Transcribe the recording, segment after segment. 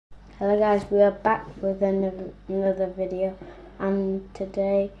Hello guys, we are back with another video, and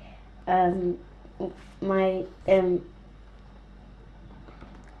today my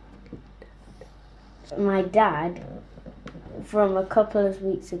dad, from a couple of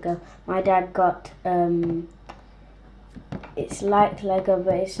weeks ago, my dad got it's like Lego,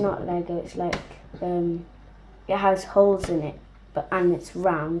 but it's not Lego. It's like it has holes in it, and it's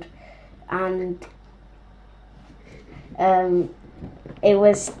round, and it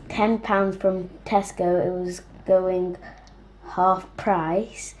was £10 from Tesco. It was going half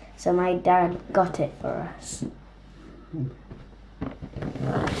price, so my dad got it for us.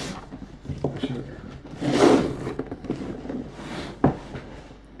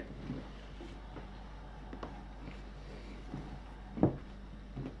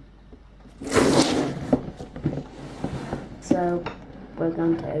 So we're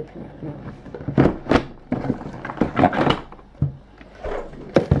going to open it now.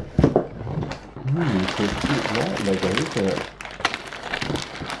 It's not like Lego, is it?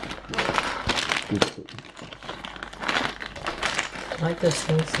 I like those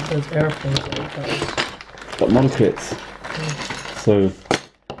things, those airplanes that it does. Got model kits. So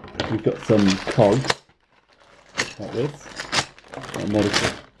we've got some cogs like this, a model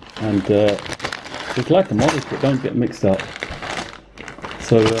kit, and it's like a model kit. Don't get mixed up.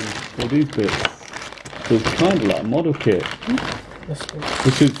 So all these bits, so it's kind of like a model kit,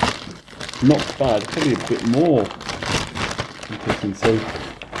 which is not bad. Probably a bit more interesting.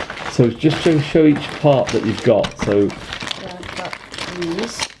 So just to show each part that you've got. So I've got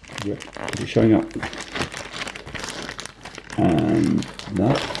these. yeah, it's showing up, and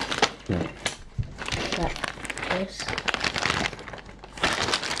that. Yeah. This.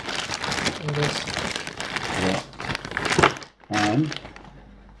 And this. Yeah. And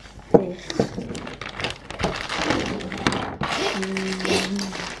This.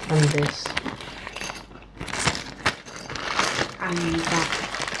 And this. And that.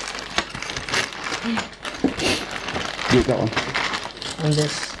 you got one. And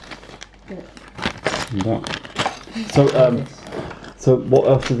this. And that. So what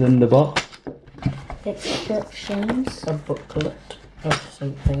else is in the box? Descriptions. A booklet of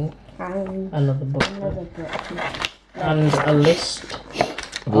something. And Another booklet. another booklet. And a list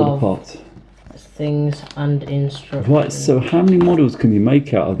Of all the of parts. things and instructions. Right, so how many models can you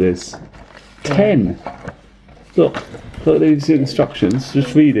make out of this? 10. Look at these instructions.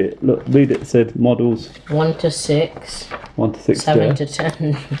 Just read it. Look, read it. It said models 1 to 6. 1 to 6. 7 there. to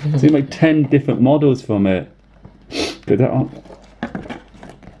 10. So you make 10 different models from it. Did that on?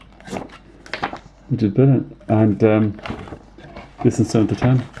 Which is brilliant. And this is 7 to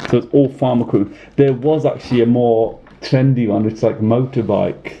 10. So it's all farm equipment. There was actually a more trendy one, which is like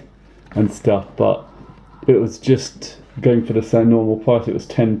motorbike and stuff, but it was just going for the same normal price. It was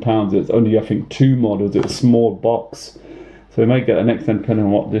 £10. It's only, I think, 2 models. It was a small box. So we may get the next 10 depending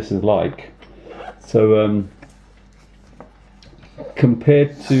on what this is like. So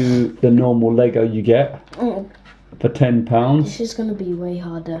compared to the normal Lego you get for £10, This is going to be way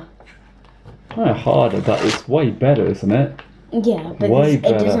harder. not harder, but it's way better, isn't it? Yeah, but Way it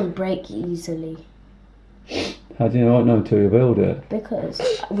better. doesn't break easily. How do you not know until you build it? Because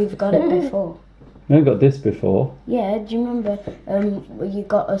we've got it before. You haven't got this before. Yeah, do you remember you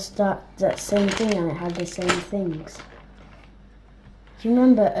got us that same thing and it had the same things? Do you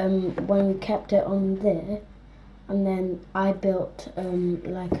remember when we kept it on there, and then I built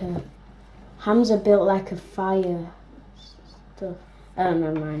Hamza built like a fire stuff. Oh,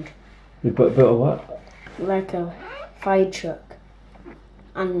 never mind. You built a what? Like a fire truck.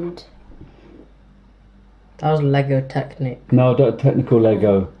 And That was Lego Technic. No, not technical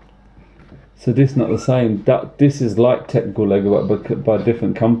Lego. So this is not the same. This is like technical Lego, but by a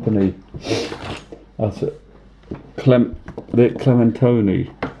different company. That's it. Clementoni,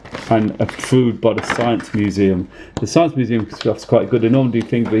 and approved by the Science Museum. The Science Museum stuff's quite good. They normally do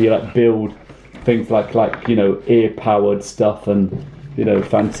things where you like build things like you know, ear powered stuff and you know,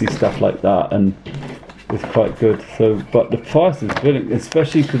 fancy stuff like that, and it's quite good. So, but the price is brilliant,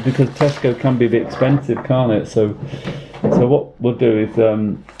 especially because Tesco can be a bit expensive, can't it? So what we'll do is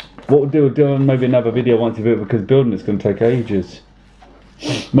we'll do maybe another video once you build it, because building it's going to take ages.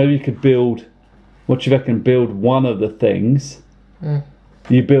 Maybe you could build. What you reckon? Build one of the things.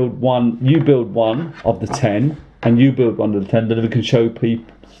 You build one of the 10, and you build one of the 10. Then we can show people,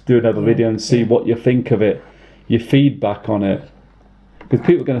 do another video and see what you think of it, your feedback on it, because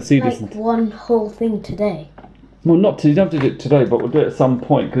people are going to see like this. one whole thing today. Well, you don't have to do it today, but we'll do it at some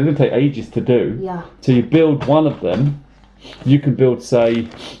point because it's going to take ages to do. Yeah. So you build one of them. You can build, say,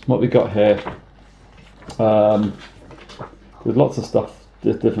 what we got here. There's lots of stuff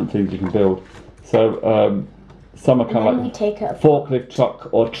there's different things you can build. So some are kind And then of you like take it forklift truck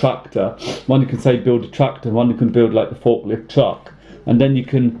or tractor. One you can say build a tractor, one you can build like the forklift truck, and then you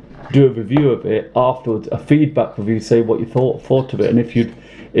can do a review of it afterwards, a feedback review, say what you thought of it, and if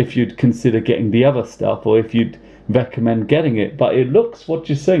you'd consider getting the other stuff, or if you'd recommend getting it. But it looks, what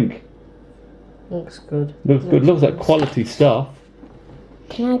do you think? Looks good. Looks good. Looks like quality stuff.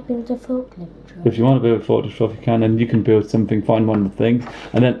 Can I build a forklift truck? If you want to build a forklift truck, you can, and you can build something. Find one of the things,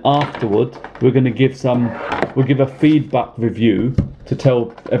 and then afterwards, we're going to give a feedback review to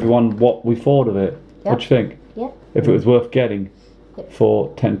tell everyone what we thought of it. Yep. What do you think? Yep. If it was worth getting Yep. for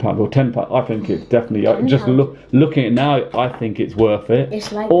 £10 or £10, I think it's definitely. Just £10. Looking at it now, I think it's worth it.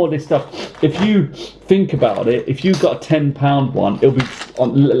 It's like All this stuff. If you think about it, if you got a £10 one, it'll be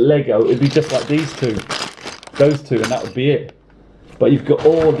on Lego. It'd be just like these two, those two, and that would be it. But you've got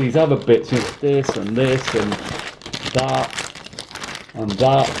all these other bits. You've got this and that and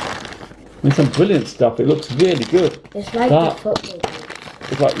that. I mean, some brilliant stuff. It looks really good. it's like that- the football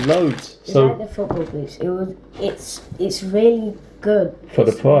boots. It's like loads. It's So like the football boots. It's really good. for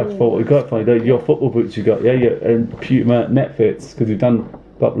the It's price, really for what we got, for your football boots you got, yeah, and Puma net fits, because we've done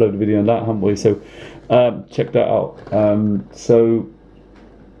upload a video on that, haven't we? So check that out. So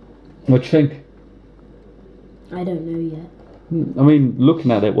what do you think? I don't know yet. I mean, looking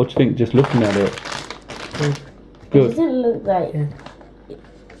at it, what do you think? Just looking at it, Good. It good. doesn't look like. Yeah.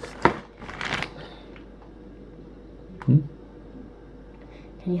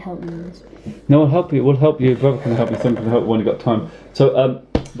 Can you help me with this? No, we'll help you. We'll help you. Brother can help you. Some can help when you got time. So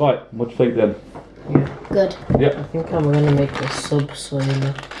right, what do you think then? Yeah. Good. Yeah. I think I'm gonna make a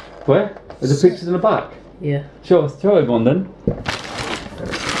subsoiler. Where? Is the pictures in the back? Yeah. Show everyone then.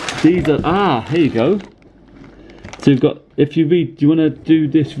 These are here you go. So you've got, if you read, do you want to do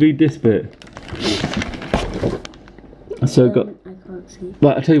this? Read this bit. So we've got. I can't see.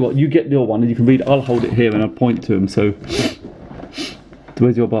 Right, I'll tell you what. You get your one and you can read. I'll hold it here and I'll point to them. So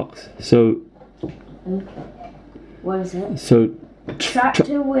where's your box? So What is it? so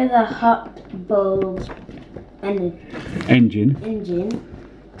Tractor with a hot bulb engine. engine.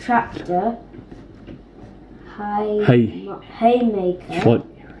 Tractor. Haymaker. What?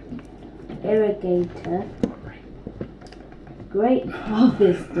 Irrigator. Great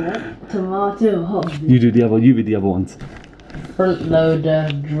harvester. Tomato harvester. You do the other. You read the other ones. Front loader,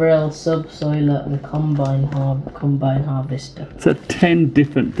 drill, subsoiler, and combine harvester. So 10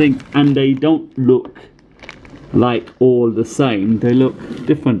 different things, and they don't look like all the same. They look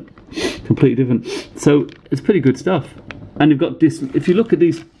different, completely different. So it's pretty good stuff. And you've got this. If you look at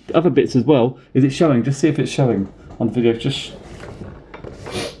these other bits as well, is it showing? Just see if it's showing on the video. Just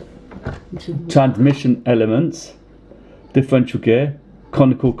transmission elements, differential gear,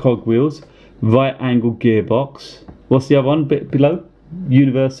 conical cogwheels, right angle gearbox. What's the other one bit below?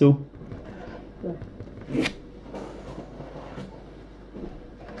 Universal.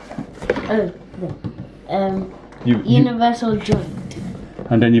 Oh, universal joint.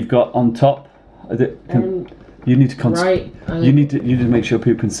 And then you've got on top. Is it, you need to Right. You need to make sure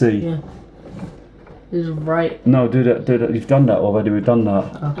people can see. Yeah. This is right. No, do that. You've done that already. We've done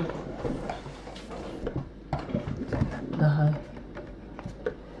that. The high.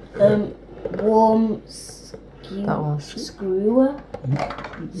 Warm That one. screw.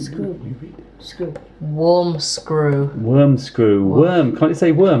 Warm screw. Worm screw. Worm. Can't you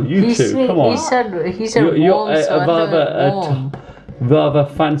say worm? You two. Come on. He said You're warm, so I thought warm. rather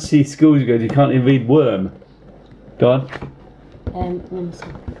fancy school you go to. You can't even read worm. Go on. Let me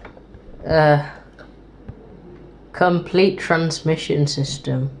see. Complete transmission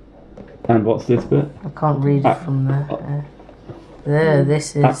system. And what's this bit? I can't read it from there. There,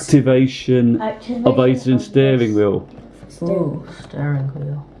 this is. Activation of Asian steering wheel. Ooh, steering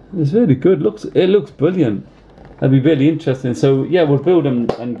wheel. It's really good. It looks brilliant. That'd be really interesting. So yeah, we'll build them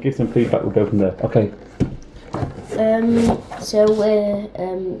and give some feedback. We'll go from there. Okay. So we're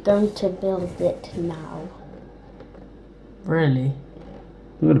going to build it now. Really?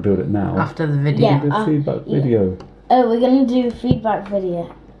 I'm gonna build it now. After the video. Yeah. The feedback video. Oh, we're gonna do feedback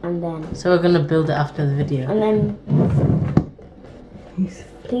video and then So we're gonna build it after the video.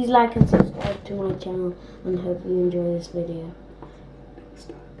 please like and subscribe to my channel and hope you enjoy this video.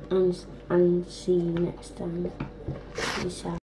 And see you next time. Peace out.